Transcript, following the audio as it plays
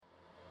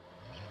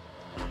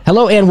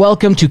Hello and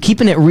welcome to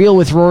Keeping It Real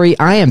with Rory.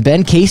 I am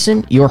Ben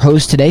Kaysen, your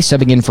host today,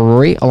 subbing in for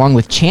Rory, along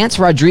with Chance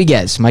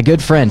Rodriguez, my good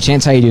friend.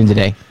 Chance, how you doing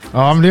today? Oh,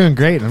 I'm doing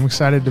great. I'm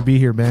excited to be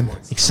here, Ben.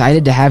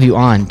 Excited to have you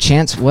on.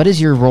 Chance, what is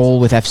your role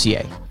with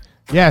FCA?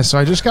 Yeah, so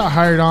I just got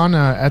hired on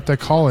at the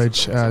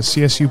college,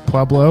 CSU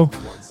Pueblo.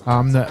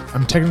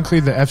 I'm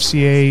technically the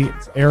FCA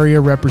area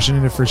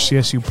representative for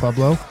CSU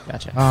Pueblo.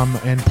 Gotcha.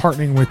 And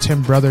partnering with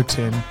Tim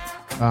Brotherton,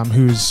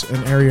 who's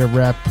an area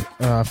rep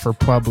for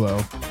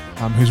Pueblo,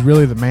 who's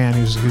really the man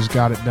who's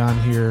got it done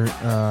here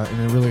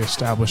and really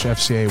established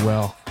FCA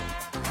well.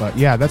 But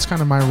yeah, that's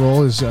kind of my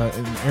role as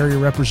an area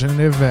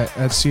representative at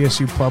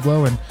CSU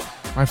Pueblo, and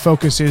my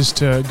focus is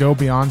to go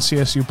beyond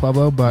CSU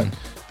Pueblo, but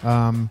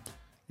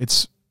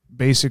it's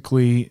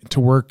basically to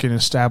work and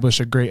establish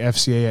a great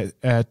FCA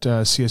at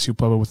CSU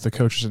Pueblo with the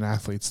coaches and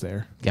athletes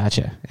there.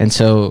 Gotcha. And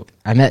so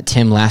I met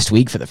Tim last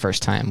week for the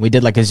first time. We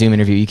did like a Zoom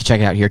interview. You can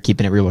check it out here,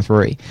 Keeping It Real with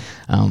Rory.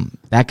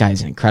 That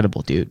guy's an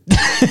incredible dude.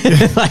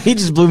 Like, he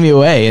just blew me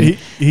away. And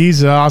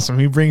he's awesome.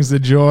 He brings the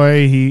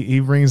joy. He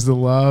brings the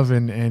love,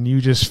 and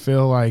you just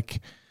feel like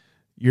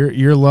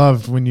you're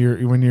loved when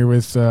you're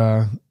with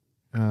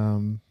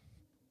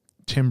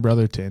Tim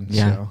Brotherton.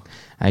 Yeah, so.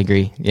 I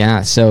agree.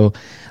 Yeah. So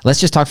let's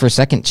just talk for a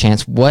second,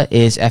 Chance. What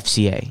is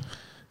FCA?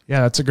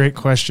 Yeah, that's a great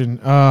question.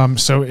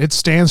 So it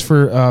stands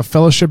for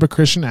Fellowship of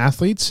Christian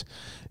Athletes,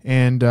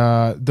 and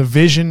the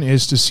vision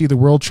is to see the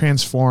world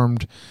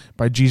transformed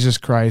by Jesus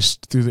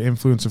Christ through the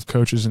influence of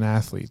coaches and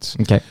athletes.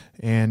 Okay.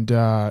 And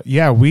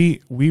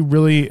we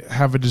really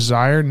have a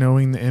desire,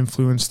 knowing the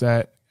influence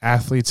that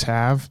athletes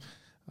have,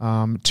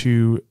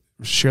 to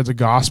share the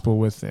gospel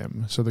with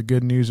them. So the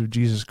good news of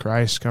Jesus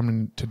Christ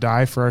coming to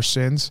die for our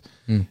sins.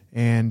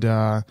 And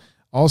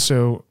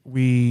also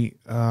we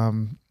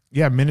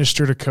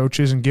minister to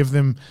coaches and give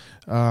them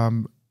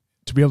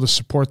to be able to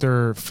support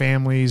their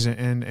families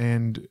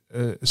and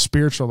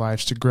spiritual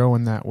lives to grow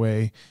in that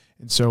way.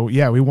 And so,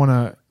 we want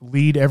to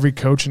lead every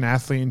coach and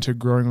athlete into a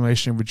growing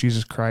relationship with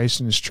Jesus Christ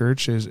and his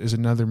church is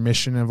another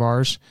mission of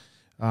ours.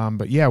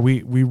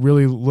 We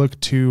really look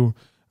to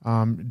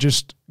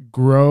just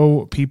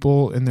grow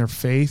people in their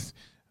faith,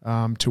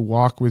 to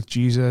walk with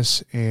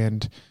Jesus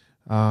and,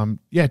 to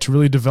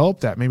really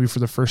develop that maybe for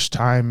the first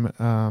time,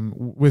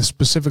 with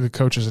specifically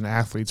coaches and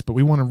athletes. But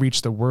we want to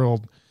reach the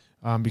world,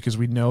 because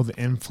we know the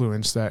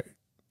influence that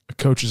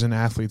coaches and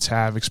athletes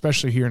have,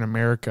 especially here in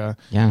America,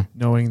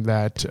 knowing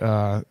that,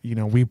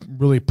 we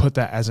really put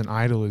that as an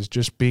idol, is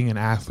just being an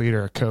athlete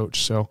or a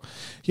coach. So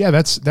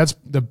that's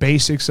the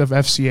basics of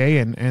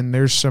FCA, and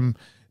there's some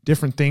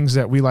different things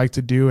that we like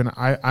to do. And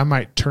I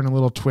might turn a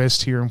little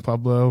twist here in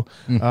Pueblo,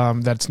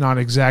 that's not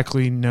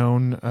exactly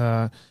known,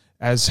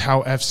 as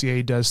how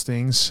FCA does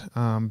things,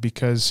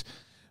 because,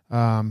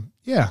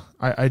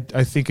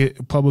 I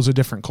think Pueblo's a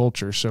different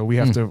culture. So we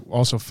have to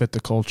also fit the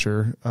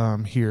culture,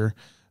 here,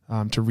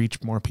 to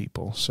reach more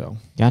people. So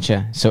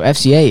Gotcha. So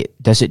FCA,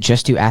 does it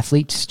just do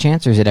athletes,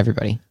 Chance, or is it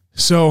everybody?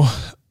 So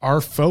our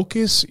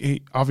focus,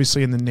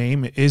 obviously in the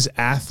name, is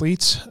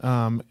athletes,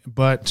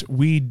 but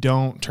we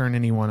don't turn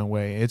anyone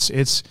away.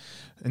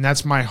 And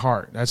that's my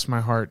heart. That's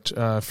my heart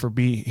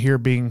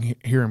being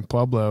here in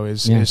Pueblo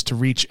is to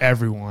reach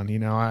everyone.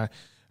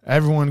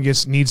 Everyone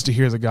needs to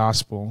hear the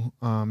gospel.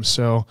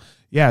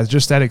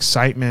 Just that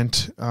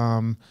excitement.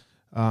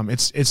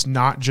 It's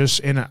not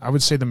just I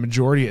would say the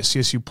majority at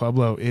CSU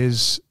Pueblo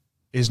is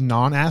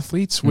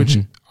non-athletes, which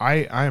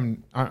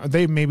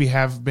they maybe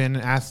have been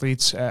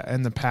athletes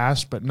in the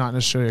past, but not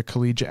necessarily a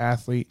collegiate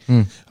athlete.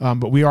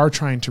 But we are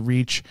trying to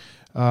reach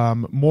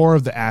more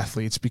of the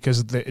athletes,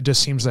 because it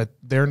just seems that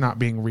they're not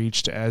being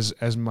reached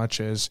as much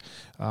as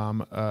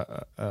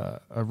a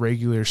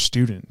regular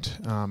student.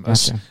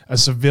 Gotcha. A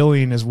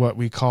civilian is what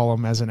we call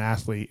them as an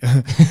athlete.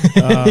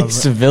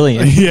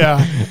 Civilian.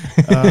 Yeah.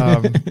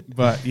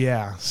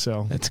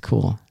 So that's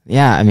cool.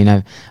 Yeah, I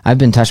mean, I've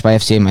been touched by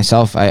FCA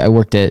myself. I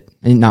went to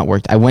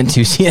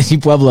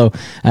CSU Pueblo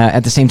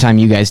at the same time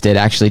you guys did,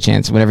 actually,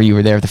 Chance, whenever you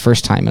were there the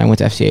first time. And I went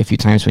to FCA a few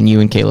times when you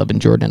and Caleb and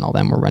Jordan and all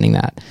them were running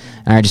that.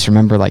 And I just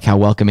remember like how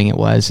welcoming it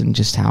was and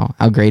just how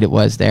great it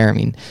was there. I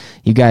mean,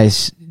 you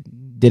guys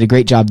did a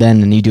great job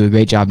then, and you do a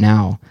great job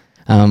now.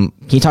 Can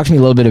you talk to me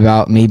a little bit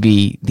about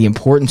maybe the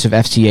importance of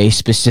FCA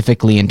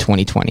specifically in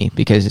 2020?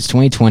 Because it's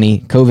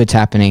 2020, COVID's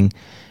happening,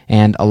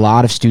 and a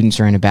lot of students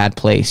are in a bad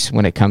place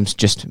when it comes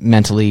just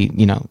mentally,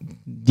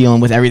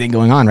 dealing with everything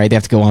going on, right? They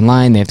have to go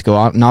online. They have to go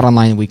out, not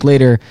online a week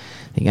later.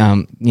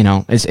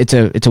 It's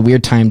a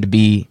weird time to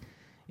be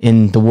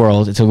in the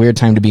world. It's a weird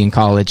time to be in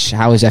college.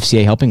 How is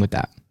FCA helping with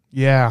that?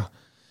 Yeah.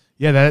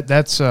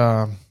 That's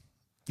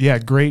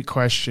great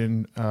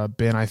question,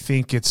 Ben. I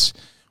think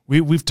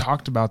we've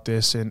talked about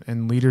this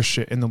in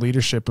leadership, in the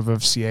leadership of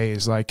FCA,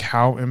 is like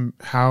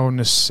how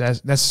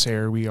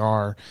necessary we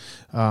are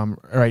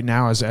right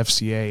now as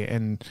FCA,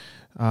 and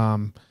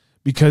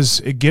because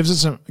it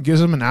gives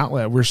them an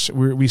outlet.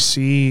 We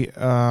see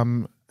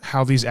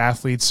how these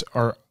athletes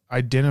are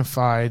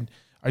identifying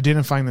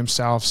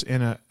themselves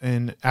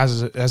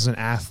as an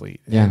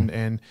athlete,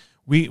 and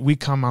we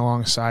come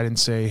alongside and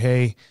say,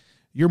 hey,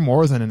 you're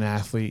more than an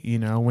athlete.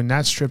 When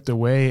that's stripped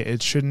away,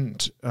 it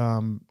shouldn't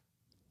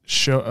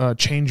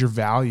change your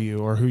value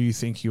or who you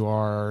think you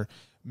are, or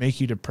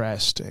make you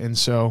depressed. And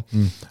so,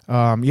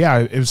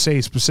 I would say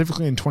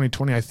specifically in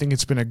 2020, I think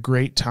it's been a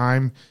great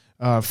time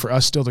for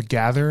us still to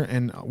gather,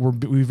 and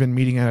we've been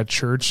meeting at a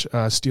church,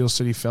 Steel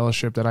City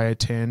Fellowship, that I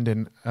attend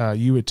and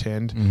you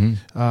attend.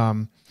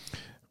 Mm-hmm.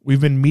 We've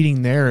been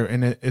meeting there,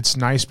 and it's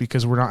nice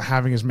because we're not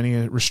having as many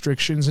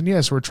restrictions. And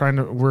yes,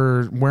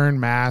 we're wearing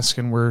masks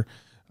and we're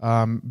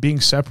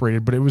being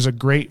separated, but it was a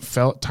great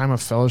time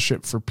of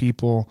fellowship for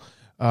people,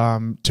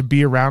 to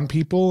be around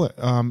people,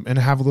 and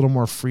have a little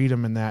more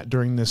freedom in that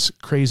during this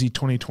crazy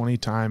 2020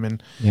 time.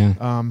 And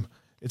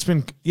it's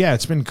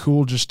been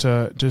cool just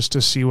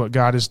to see what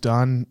God has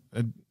done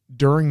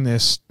during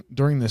this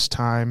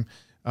time,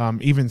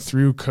 even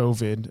through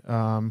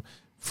COVID,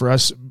 for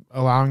us,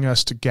 allowing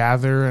us to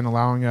gather and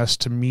allowing us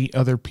to meet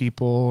other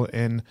people,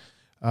 and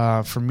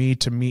for me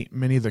to meet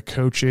many of the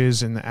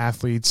coaches and the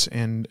athletes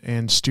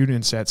and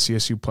students at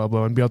CSU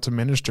Pueblo and be able to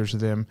minister to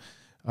them,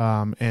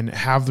 and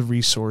have the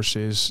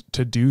resources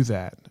to do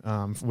that,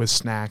 with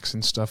snacks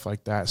and stuff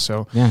like that.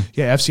 So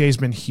FCA has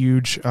been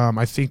huge.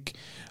 I think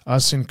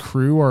us and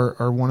Crew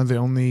are one of the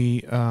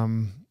only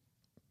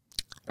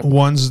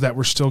ones that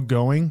were still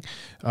going,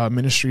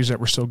 ministries that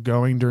were still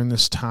going during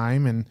this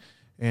time,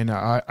 and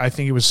I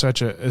think it was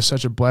such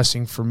a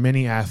blessing for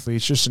many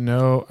athletes, just to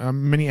know,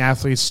 many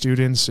athletes,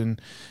 students,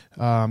 and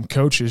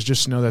coaches,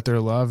 just to know that they're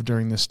loved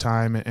during this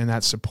time, and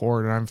that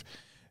support. And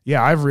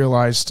I've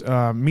realized,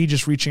 me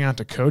just reaching out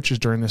to coaches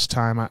during this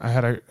time,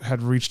 I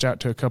had reached out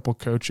to a couple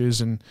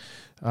coaches and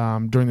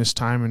during this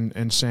time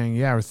and saying,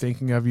 we're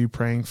thinking of you,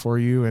 praying for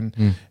you,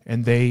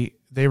 and they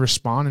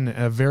respond in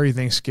a very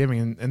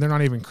Thanksgiving, and they're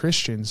not even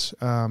Christians,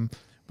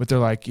 but they're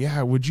like,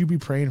 would you be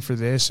praying for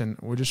this? And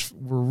we're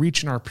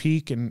reaching our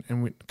peak, and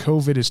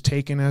COVID has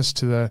taken us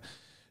to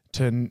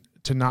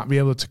not be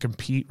able to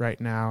compete right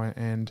now,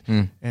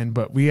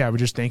 but we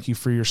just thank you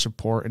for your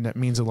support, and that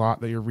means a lot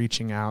that you're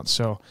reaching out.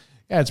 So.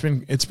 Yeah,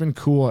 it's been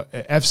cool.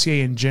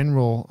 FCA in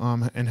general,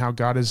 and how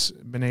God has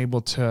been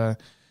able to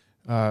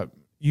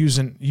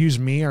use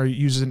me, or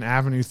use an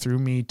avenue through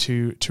me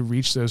to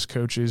reach those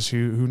coaches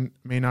who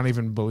may not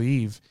even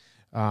believe.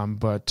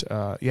 But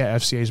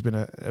FCA has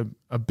been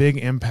a big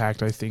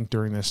impact, I think,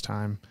 during this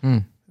time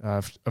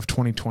of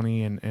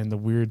 2020 and the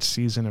weird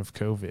season of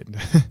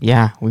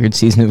COVID. Weird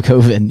season of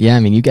COVID. Yeah, I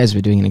mean, you guys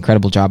have been doing an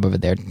incredible job over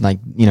there,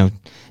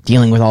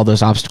 dealing with all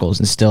those obstacles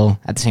and still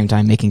at the same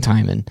time making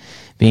time and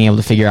being able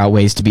to figure out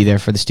ways to be there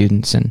for the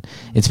students. And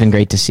it's been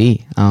great to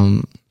see.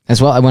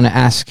 As well, I want to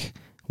ask,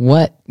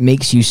 what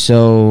makes you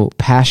so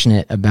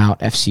passionate about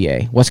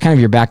FCA? What's kind of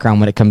your background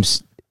when it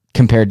comes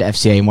compared to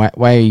FCA, and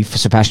why are you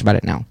so passionate about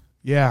it now?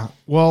 Yeah,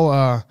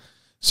 well,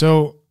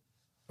 so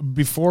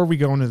before we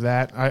go into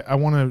that, I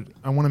want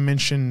to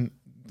mention,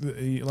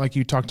 like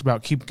you talked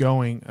about, keep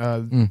going.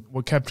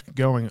 What kept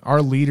going?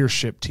 Our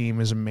leadership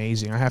team is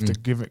amazing. I have to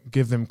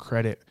give them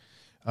credit.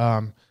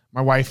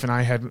 My wife and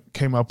I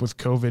came up with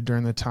COVID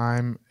during the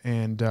time,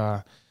 and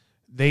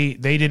they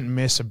didn't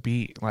miss a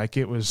beat. Like,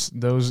 it was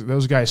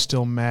those guys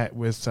still met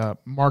with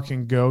Mark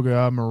and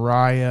Goga,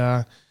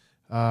 Mariah,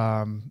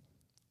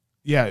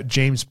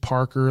 James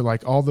Parker,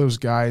 like all those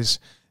guys.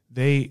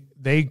 They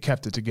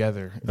kept it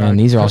together. And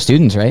these are all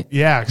students, right?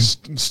 Yeah,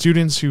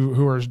 students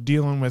who are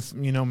dealing with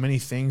many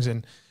things,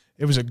 and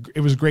it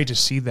was great to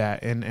see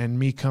that, and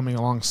me coming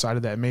alongside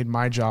of that made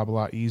my job a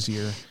lot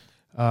easier.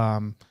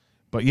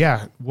 But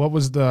what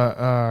was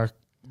the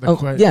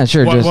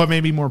sure. What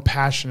made me more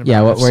passionate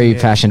about what FCA? were you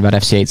passionate about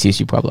FCA at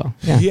CSU Pueblo?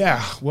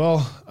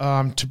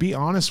 Well, to be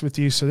honest with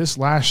you, so this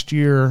last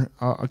year,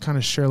 I'll kind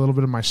of share a little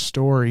bit of my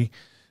story.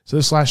 So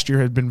this last year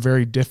had been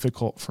very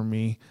difficult for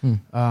me.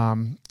 I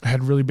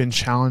had really been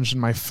challenged in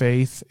my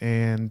faith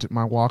and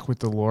my walk with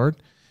the Lord.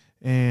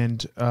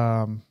 And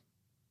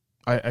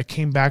I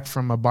came back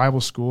from a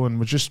Bible school and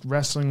was just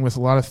wrestling with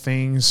a lot of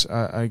things.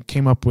 I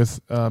came up with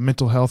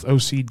mental health,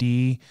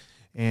 OCD,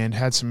 and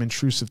had some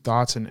intrusive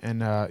thoughts,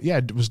 and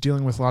was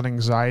dealing with a lot of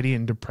anxiety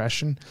and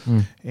depression.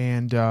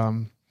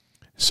 And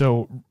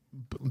so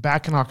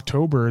back in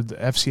October, the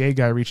FCA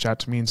guy reached out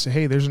to me and said,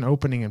 hey, there's an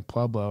opening in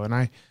Pueblo. And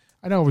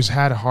I'd always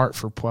had a heart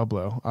for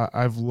Pueblo.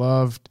 I've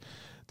loved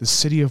the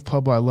city of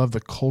Pueblo. I love the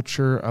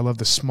culture. I love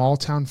the small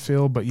town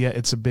feel, but yet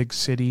it's a big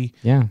city.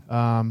 Yeah.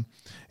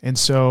 And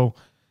so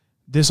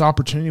this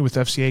opportunity with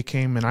FCA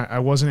came, and I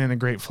wasn't in a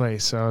great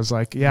place. So I was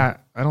like, I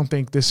don't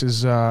think this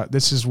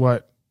is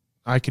what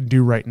I can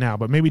do right now,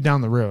 but maybe down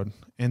the road.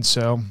 And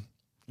so,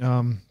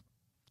 God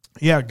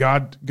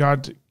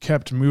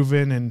kept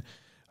moving and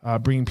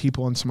bringing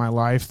people into my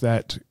life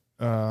that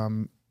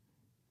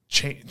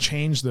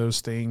changed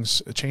those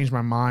things, changed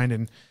my mind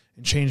and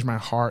changed my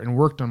heart and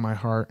worked on my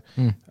heart.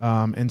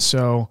 And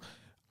so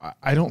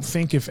I don't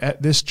think if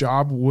this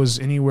job was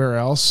anywhere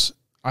else,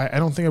 I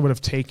don't think I would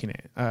have taken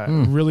it.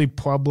 Really,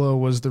 Pueblo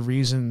was the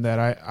reason that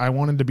I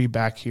wanted to be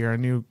back here. I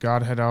knew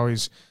God had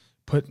always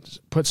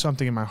put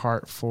something in my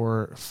heart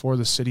for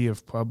the city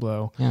of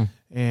Pueblo. Yeah.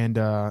 And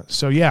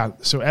so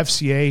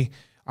FCA,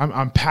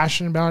 I'm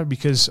passionate about it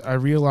because I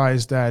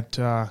realize that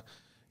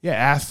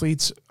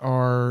athletes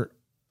are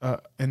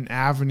an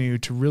avenue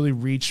to really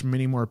reach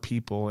many more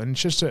people, and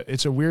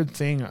it's a weird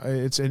thing.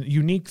 It's a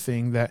unique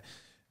thing that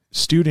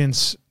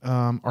students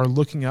are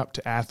looking up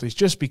to athletes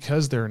just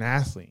because they're an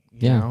athlete.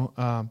 You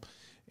know,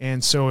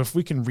 and so if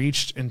we can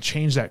reach and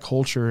change that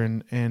culture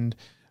and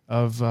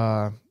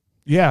that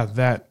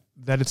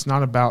it's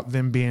not about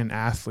them being an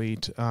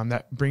athlete,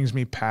 that brings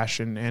me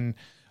passion, and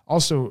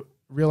also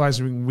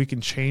realizing we can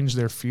change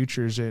their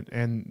futures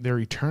and their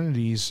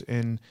eternities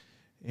in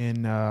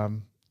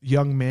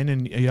young men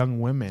and young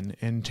women,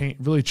 and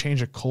really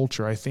change a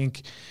culture. I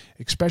think,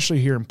 especially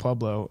here in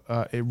Pueblo,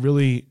 it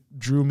really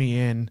drew me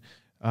in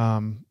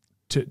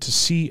to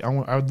see.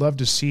 I would love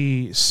to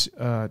see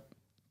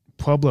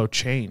Pueblo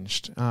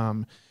changed,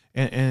 and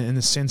in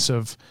the sense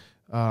of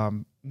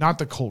not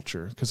the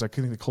culture, because I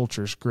think the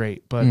culture is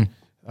great, but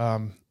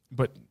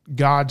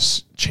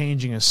God's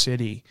changing a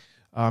city.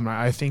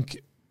 I think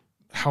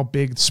how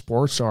big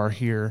sports are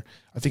here,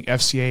 I think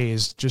FCA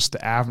is just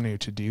the avenue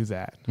to do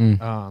that.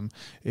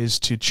 Is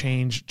to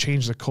change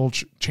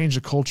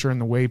the culture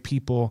and the way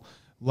people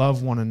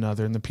love one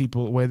another, and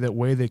the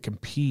way they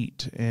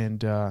compete, and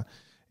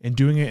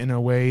doing it in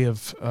a way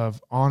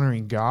of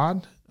honoring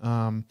God.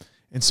 And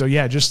so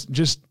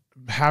just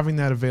having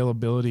that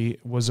availability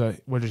was a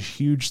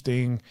huge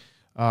thing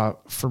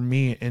for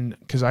me, and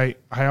because I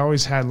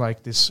always had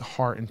like this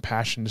heart and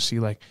passion to see,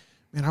 like,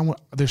 man,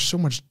 there's so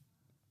much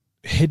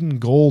hidden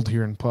gold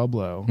here in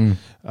Pueblo,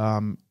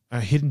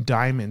 hidden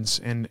diamonds,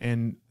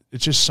 and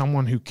it's just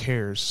someone who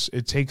cares.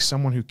 It takes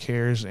someone who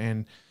cares,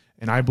 and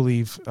I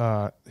believe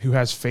who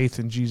has faith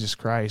in Jesus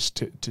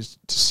Christ to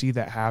see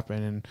that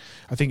happen. And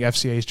I think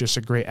FCA is just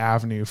a great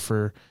avenue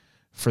for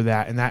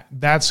that, and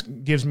that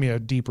gives me a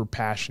deeper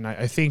passion.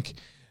 I think,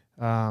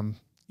 and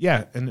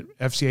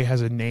FCA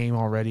has a name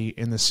already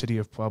in the city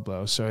of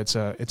Pueblo, so it's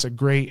a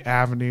great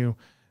avenue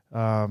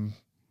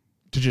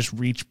to just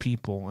reach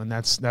people, and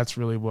that's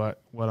really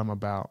what I'm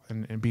about,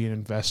 and being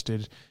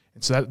invested.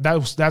 And so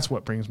that's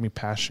what brings me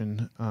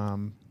passion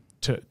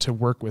to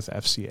work with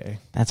FCA.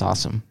 That's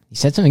awesome. You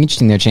said something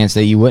interesting there, Chance,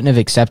 that you wouldn't have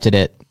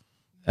accepted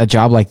a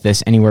job like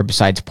this anywhere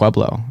besides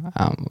Pueblo.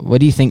 What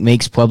do you think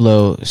makes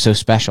Pueblo so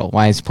special?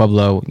 Why is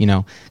Pueblo,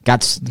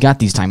 got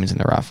these diamonds in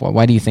the rough?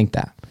 Why do you think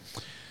that?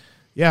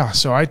 Yeah,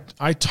 so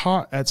I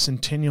taught at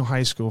Centennial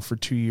High School for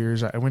 2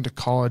 years. I went to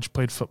college,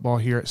 played football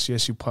here at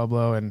CSU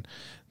Pueblo, and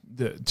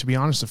to be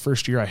honest, the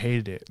first year I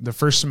hated it. The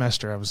first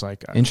semester I was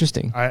like,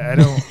 interesting. I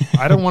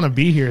don't want to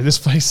be here. This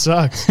place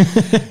sucks.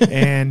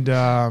 And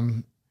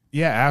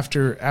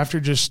after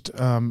just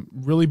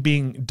really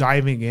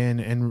diving in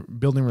and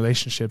building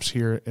relationships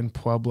here in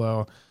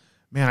Pueblo,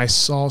 man, I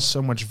saw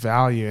so much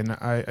value, and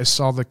I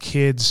saw the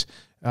kids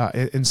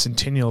in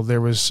Centennial.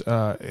 There was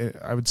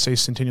I would say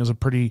Centennial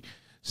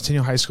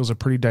High School is a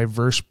pretty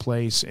diverse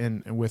place,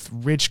 and with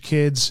rich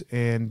kids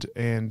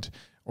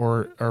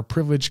or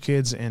privileged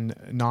kids and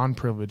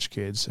non-privileged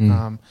kids,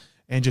 and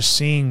just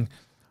seeing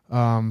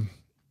that,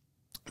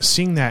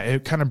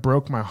 it kind of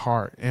broke my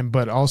heart.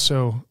 But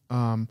also,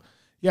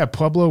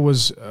 Pueblo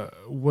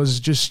was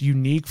just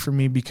unique for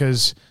me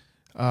because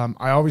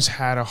I always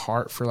had a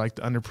heart for like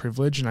the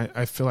underprivileged, and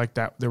I feel like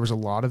that there was a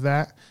lot of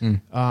that.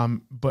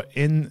 But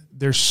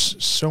there's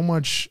so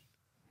much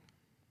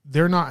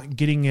they're not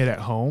getting it at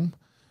home,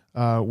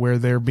 where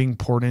they're being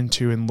poured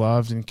into and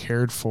loved and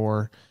cared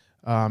for.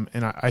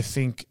 And I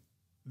think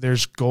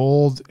there's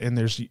gold and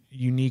there's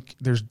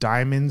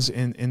diamonds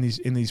in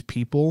these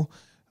people.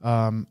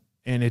 And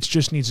it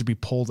just needs to be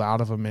pulled out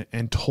of them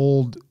and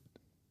told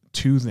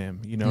to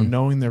them,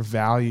 knowing their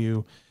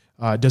value,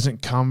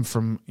 doesn't come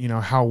from,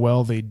 how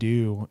well they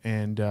do.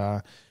 And,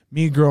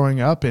 me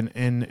growing up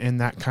in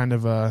that kind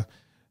of a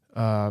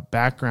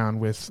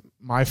background with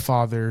my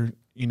father,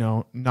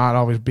 not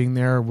always being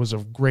there, was a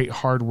great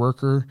hard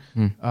worker,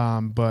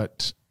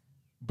 but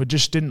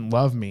just didn't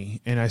love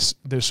me. And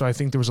so I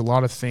think there was a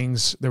lot of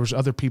things, there was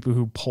other people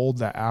who pulled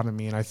that out of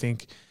me. And I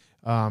think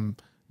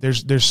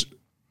there's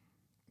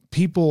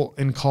people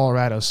in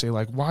Colorado say,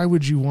 like, why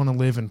would you want to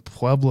live in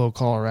Pueblo,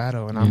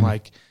 Colorado? And I'm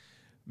like,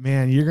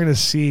 man, you're going to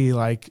see,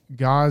 like,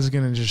 God's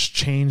going to just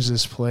change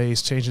this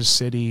place, change the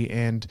city.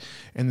 And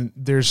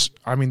there's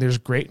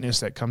greatness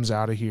that comes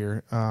out of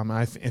here.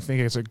 I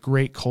think it's a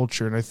great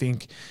culture. And I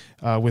think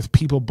with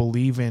people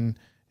believing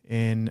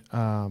in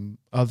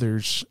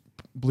others,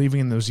 believing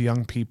in those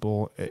young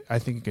people, I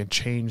think it can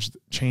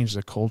change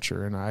the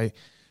culture. And I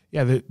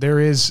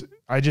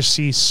just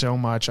see so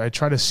much. I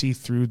try to see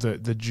through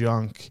the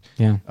junk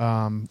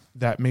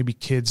that maybe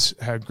kids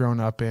have grown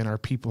up in or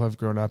people have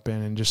grown up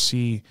in, and just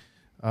see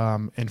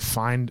and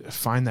find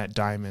that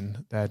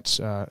diamond that's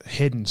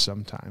hidden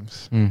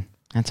sometimes.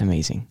 That's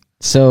amazing.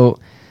 So,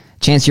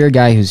 Chance, you're a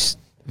guy who's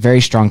a very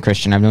strong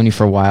Christian. I've known you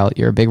for a while.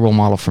 You're a big role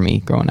model for me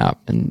growing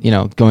up, and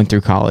going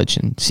through college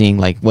and seeing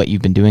like what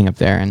you've been doing up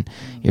there, and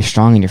you're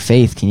strong in your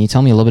faith. Can you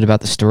tell me a little bit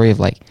about the story of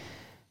like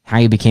how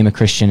you became a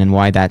Christian and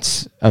why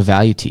that's of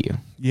value to you?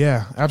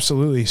 Yeah,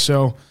 absolutely.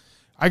 So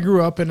I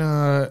grew up in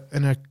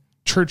a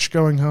church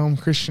going home,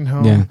 Christian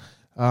home.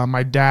 Yeah.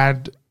 My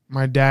dad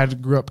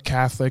grew up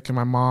Catholic, and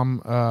my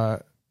mom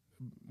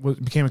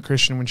became a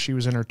Christian when she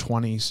was in her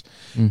 20s.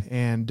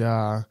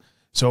 And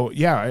so,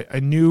 yeah, I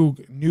knew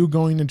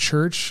going to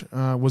church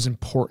was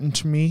important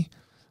to me.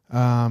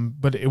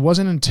 But it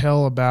wasn't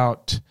until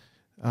about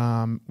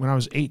when I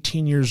was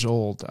 18 years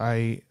old,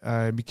 I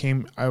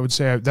would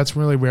say that's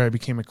really where I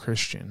became a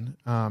Christian.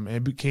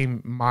 It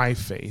became my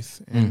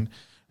faith and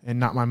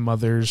not my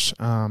mother's.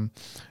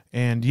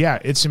 And yeah,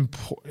 it's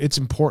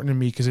important to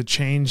me because it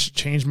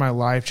changed my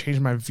life,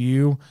 changed my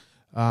view.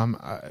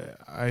 Part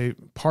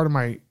of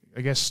my,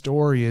 I guess,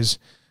 story is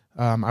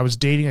I was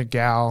dating a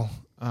gal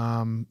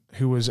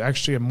who was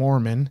actually a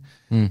Mormon,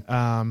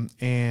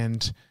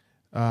 and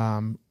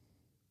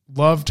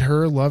loved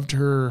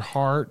her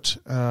heart,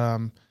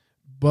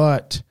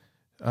 but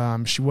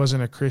she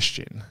wasn't a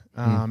Christian,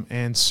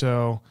 and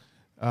so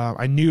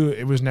I knew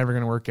it was never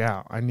going to work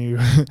out. I knew,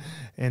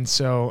 and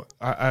so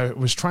I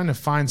was trying to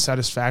find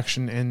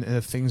satisfaction in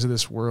the things of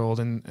this world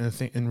and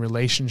in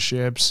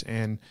relationships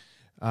and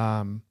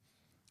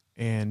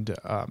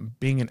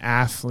being an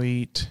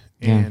athlete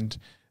and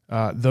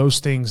those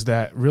things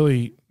that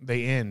really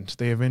they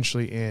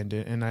eventually end.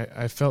 And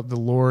I felt the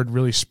Lord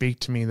really speak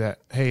to me that,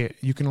 hey,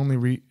 you can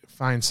only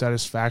find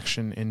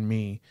satisfaction in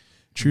me,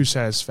 true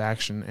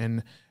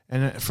satisfaction.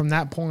 And from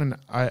that point,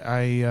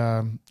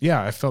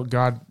 I felt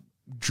God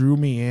drew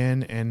me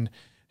in and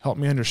helped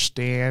me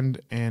understand.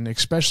 And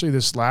especially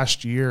this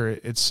last year,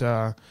 it's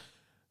the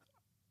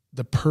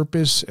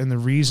purpose and the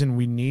reason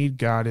we need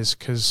God is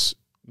because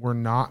we're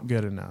not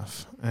good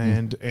enough.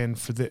 And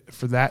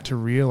for that to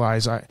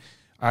realize,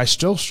 I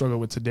still struggle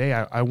with today.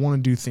 I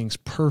want to do things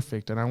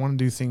perfect, and I want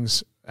to do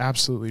things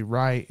absolutely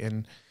right,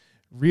 and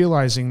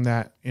realizing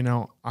that,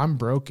 I'm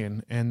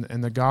broken,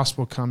 and the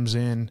gospel comes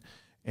in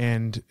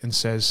and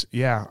says,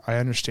 yeah, I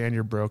understand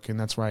you're broken.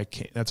 That's why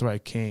I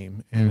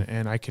came.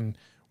 And I can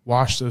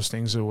wash those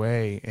things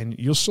away, and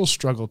you'll still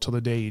struggle till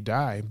the day you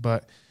die.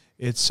 But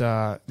it's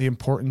the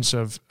importance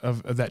of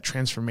that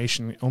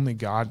transformation only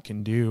God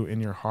can do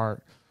in your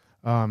heart.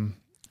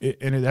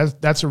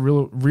 That's a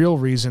real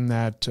reason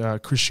that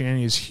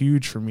Christianity is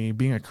huge for me.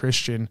 Being a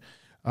Christian,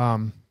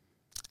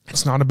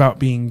 it's not about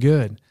being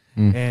good.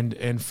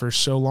 And for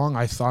so long,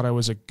 I thought I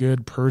was a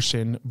good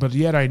person, but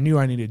yet I knew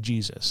I needed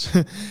Jesus.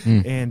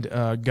 And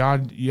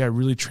God,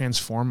 really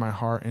transformed my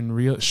heart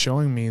and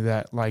showing me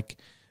that, like,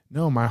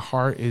 no, my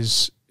heart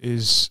is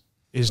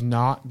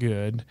not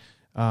good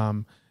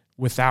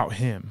without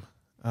Him.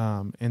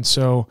 And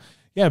so,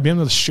 being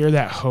able to share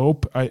that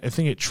hope, I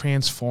think it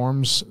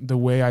transforms the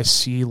way I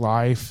see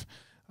life,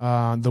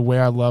 the way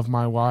I love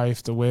my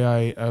wife, the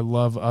way I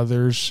love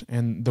others,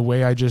 and the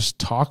way I just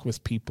talk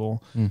with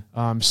people,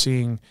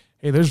 seeing,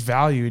 hey, there's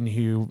value in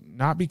you,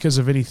 not because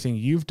of anything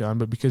you've done,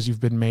 but because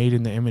you've been made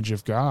in the image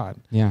of God.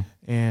 Yeah.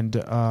 And,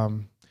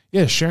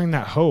 sharing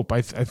that hope.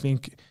 I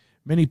think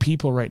many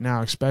people right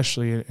now,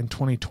 especially in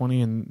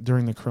 2020 and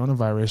during the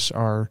coronavirus,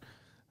 are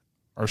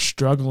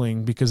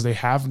struggling because they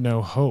have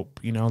no hope.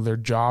 Their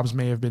jobs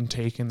may have been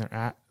taken,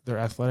 their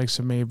athletics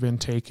may have been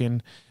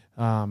taken,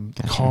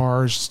 gotcha.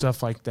 Cars,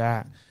 stuff like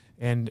that.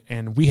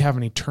 And we have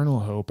an eternal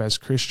hope as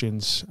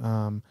Christians,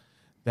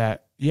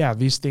 that,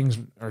 these things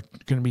are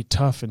going to be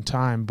tough in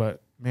time,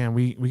 but man,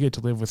 we get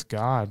to live with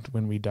God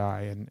when we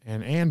die.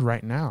 And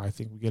right now, I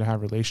think we get to have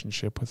a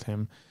relationship with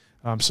Him.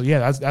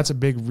 That's a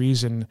big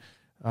reason,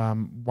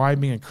 why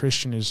being a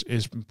Christian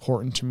is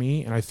important to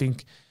me. And I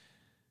think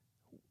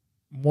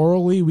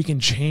morally we can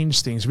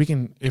change things.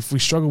 If we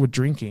struggle with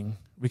drinking,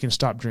 we can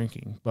stop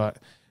drinking, but,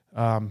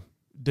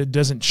 that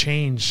doesn't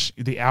change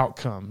the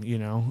outcome,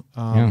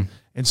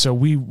 And so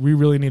we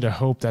really need a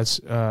hope that's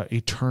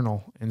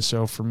eternal. And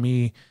so for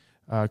me,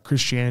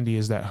 Christianity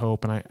is that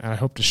hope, and I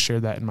hope to share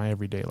that in my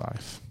everyday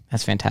life.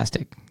 That's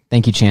fantastic.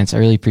 Thank you, Chance. I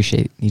really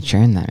appreciate you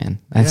sharing that, man.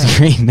 That's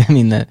great. I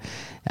mean,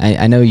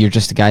 I know you're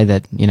just a guy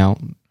that,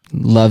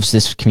 loves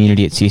this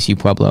community at CSU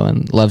Pueblo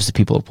and loves the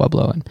people of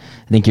Pueblo. And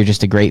I think you're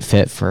just a great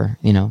fit for,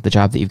 the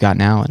job that you've got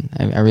now.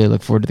 And I really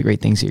look forward to the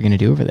great things that you're going to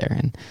do over there.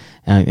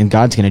 And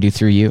God's going to do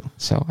through you.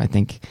 So I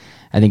think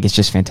it's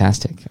just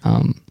fantastic.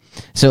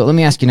 So let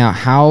me ask you now,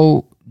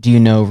 how do you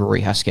know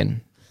Rory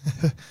Huskin?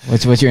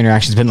 What's your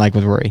interactions been like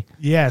with Rory?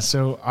 Yeah.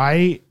 So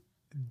I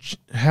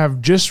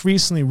have just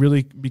recently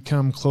really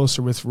become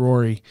closer with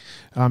Rory.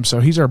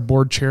 So he's our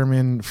board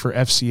chairman for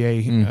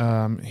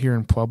FCA here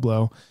in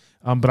Pueblo.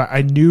 But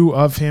I knew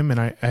of him, and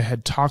I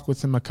had talked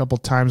with him a couple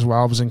times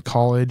while I was in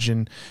college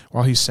and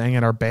while he sang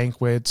at our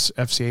banquets,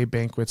 FCA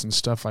banquets and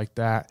stuff like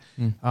that.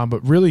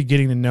 But really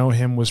getting to know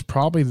him was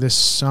probably this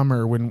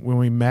summer when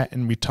we met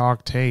and we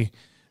talked, hey,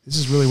 this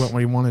is really what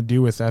we want to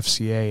do with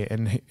FCA.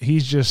 And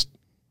he's just,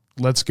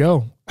 let's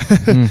go.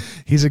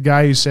 He's a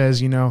guy who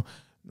says,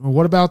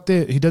 what about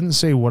this? He doesn't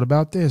say, what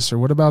about this or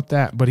what about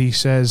that? But he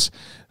says,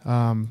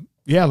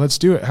 let's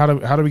do it. How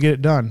do we get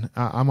it done?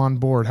 I'm on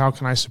board. How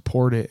can I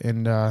support it?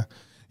 And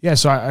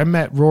so I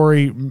met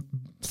Rory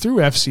through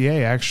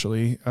FCA.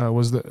 Actually,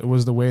 was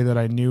the way that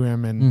I knew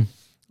him, and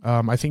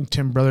I think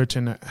Tim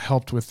Brotherton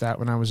helped with that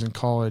when I was in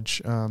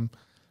college,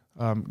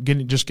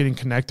 getting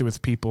connected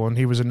with people, and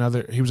he was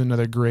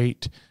another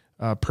great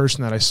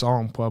person that I saw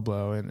in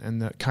Pueblo,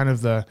 and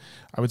the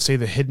I would say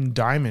the hidden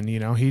diamond. He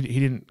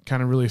didn't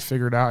kind of really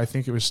figure it out. I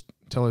think it was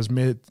till his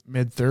mid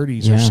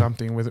 30s or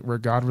something where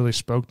God really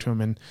spoke to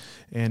him,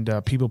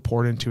 and people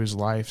poured into his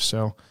life.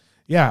 So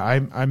yeah,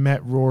 I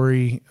met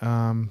Rory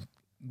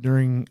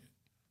during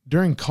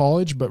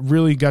college, but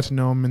really got to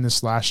know him in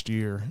this last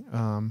year,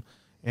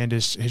 and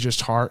his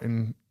just heart,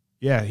 and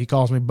yeah, he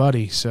calls me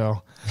buddy.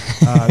 So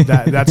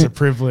that's a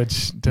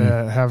privilege to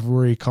have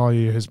Rory call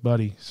you his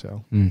buddy.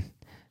 So.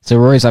 So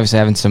Rory's obviously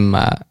having some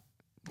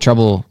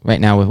trouble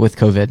right now with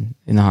COVID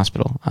in the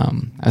hospital. I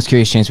was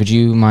curious, Chance, would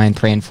you mind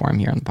praying for him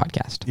here on the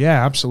podcast?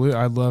 Yeah, absolutely.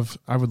 I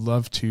would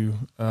love to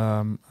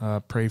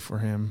pray for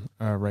him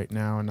right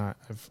now, and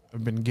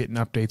I've been getting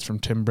updates from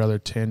Tim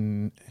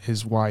Brotherton,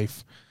 his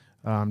wife.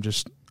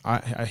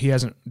 He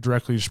hasn't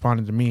directly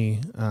responded to me,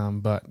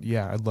 but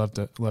yeah, I'd love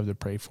to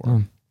pray for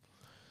him.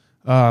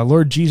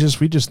 Lord Jesus,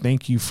 we just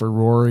thank you for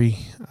Rory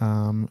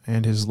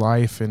and his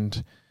life,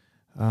 and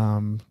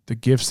the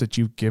gifts that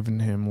you've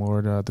given him,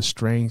 Lord, the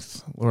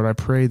strength. Lord, I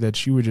pray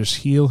that you would just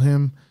heal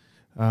him,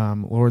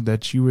 Lord,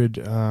 that you would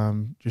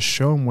just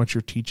show him what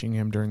you're teaching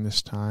him during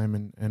this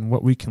time, and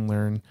what we can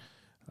learn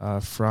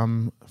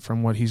from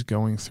what he's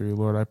going through.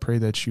 Lord, I pray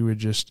that you would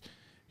just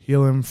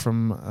heal him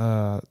from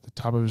the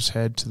top of his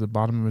head to the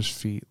bottom of his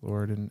feet,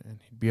 Lord, and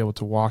he'd be able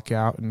to walk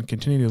out and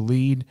continue to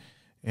lead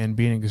and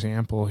be an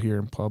example here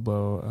in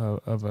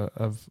Pueblo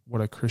of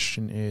what a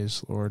Christian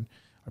is, Lord.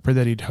 I pray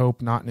that he'd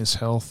hope not in his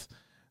health,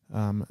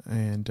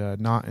 and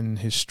not in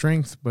his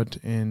strength, but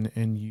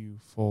in you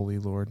fully,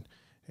 Lord.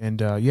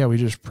 And we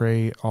just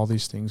pray all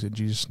these things in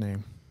Jesus'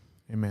 name.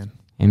 Amen.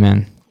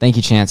 Amen. Thank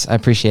you, Chance. I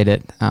appreciate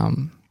it.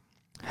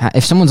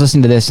 If someone's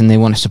listening to this and they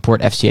want to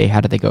support FCA, how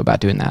do they go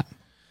about doing that?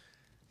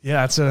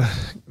 Yeah,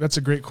 that's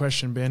a great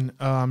question, Ben.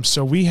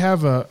 So we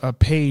have a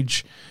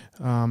page.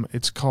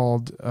 It's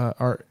called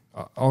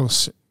I'll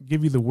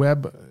give you the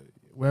web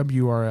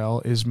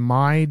URL is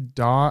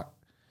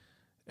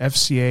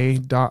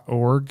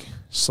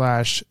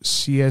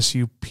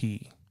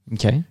my.fca.org/CSUP.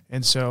 Okay.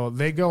 And so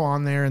they go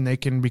on there and they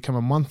can become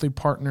a monthly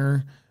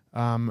partner.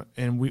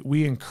 And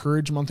we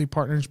encourage monthly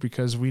partners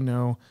because we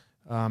know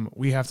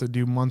we have to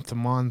do month to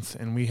month,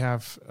 and we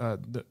have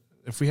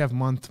if we have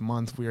month to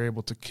month, we are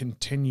able to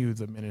continue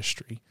the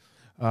ministry.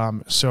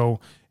 You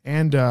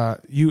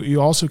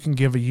also can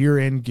give a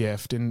year-end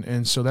gift,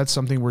 and so that's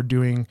something we're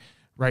doing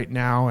right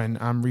now. And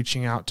I'm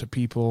reaching out to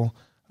people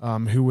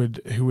who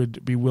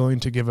would be willing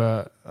to give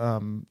a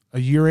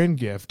year-end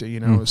gift,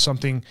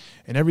 something,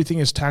 and everything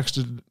is tax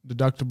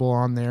deductible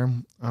on there,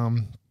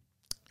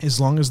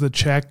 as long as the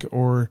check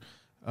or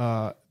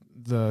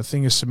the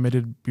thing is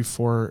submitted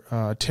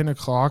before 10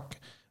 o'clock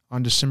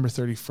on December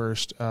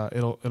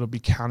 31st. It'll be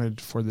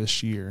counted for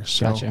this year.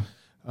 So, gotcha.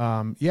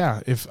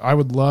 If I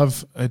would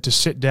love to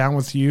sit down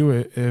with you,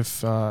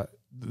 if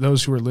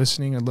those who are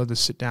listening, I'd love to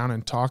sit down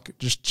and talk,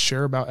 just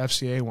share about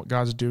FCA and what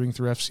God's doing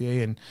through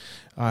FCA, and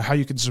how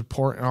you can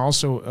support, and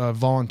also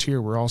volunteer.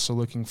 We're also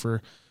looking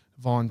for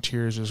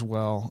volunteers as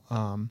well.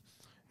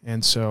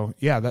 And so,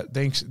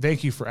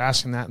 thank you for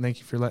asking that, and thank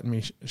you for letting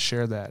me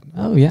share that.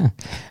 Oh, yeah.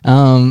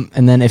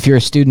 And then if you're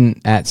a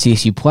student at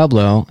CSU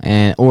Pueblo,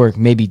 or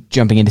maybe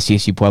jumping into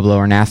CSU Pueblo,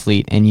 or an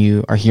athlete, and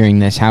you are hearing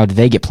this, how do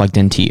they get plugged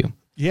into you?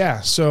 Yeah,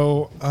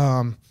 so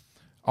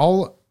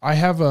I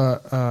have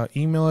a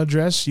email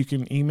address you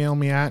can email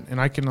me at,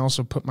 and I can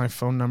also put my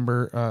phone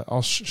number.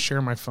 I'll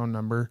share my phone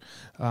number.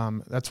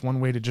 That's one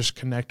way to just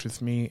connect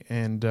with me,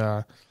 and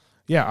I'll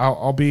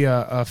be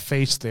a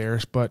face there.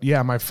 But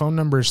yeah, my phone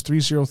number is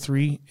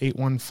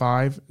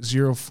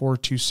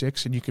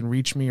 303-815-0426, and you can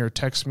reach me or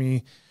text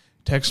me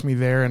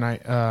there. And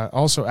I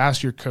also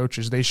ask your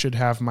coaches; they should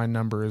have my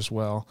number as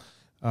well,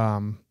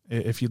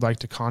 if you'd like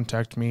to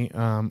contact me,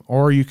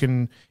 or you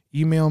can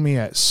email me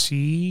at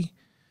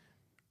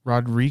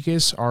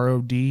crodriguez,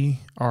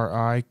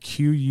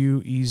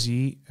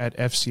 RODRIQUEZ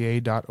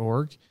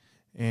 @FCA.org.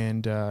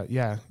 And you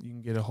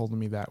can get a hold of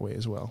me that way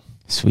as well.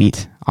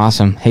 Sweet.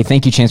 Awesome. Hey,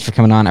 thank you, Chance, for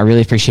coming on. I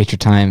really appreciate your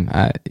time.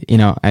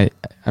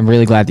 I'm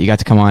really glad that you got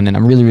to come on, and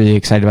I'm really, really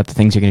excited about the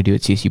things you're going to do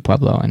at CSU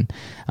Pueblo. And,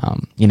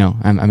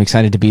 I'm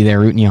excited to be there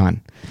rooting you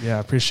on. Yeah, I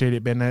appreciate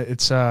it, Ben.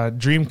 It's a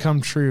dream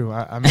come true.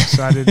 I'm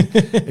excited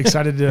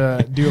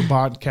to do a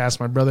podcast.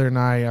 My brother and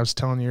I was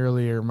telling you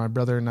earlier, my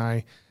brother and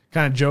I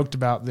kind of joked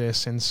about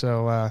this, and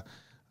so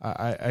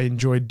I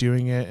enjoyed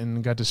doing it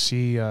and got to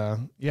see,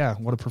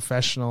 what a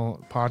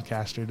professional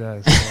podcaster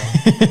does. So.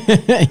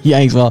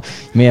 Yikes. Well,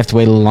 you may have to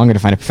wait a little longer to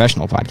find a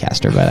professional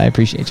podcaster, but I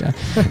appreciate you.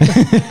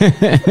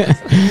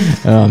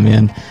 Oh,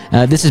 man.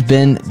 This has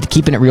been the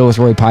Keeping It Real with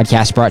Rory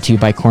podcast, brought to you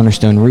by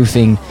Cornerstone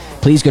Roofing.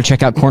 Please go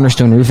check out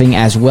Cornerstone Roofing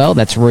as well.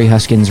 That's Rory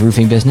Huskin's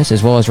roofing business,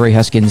 as well as Rory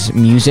Huskin's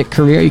music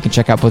career. You can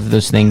check out both of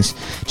those things.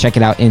 Check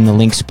it out in the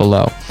links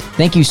below.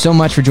 Thank you so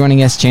much for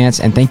joining us, Chance,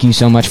 and thank you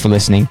so much for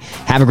listening.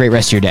 Have a great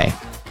rest of your day.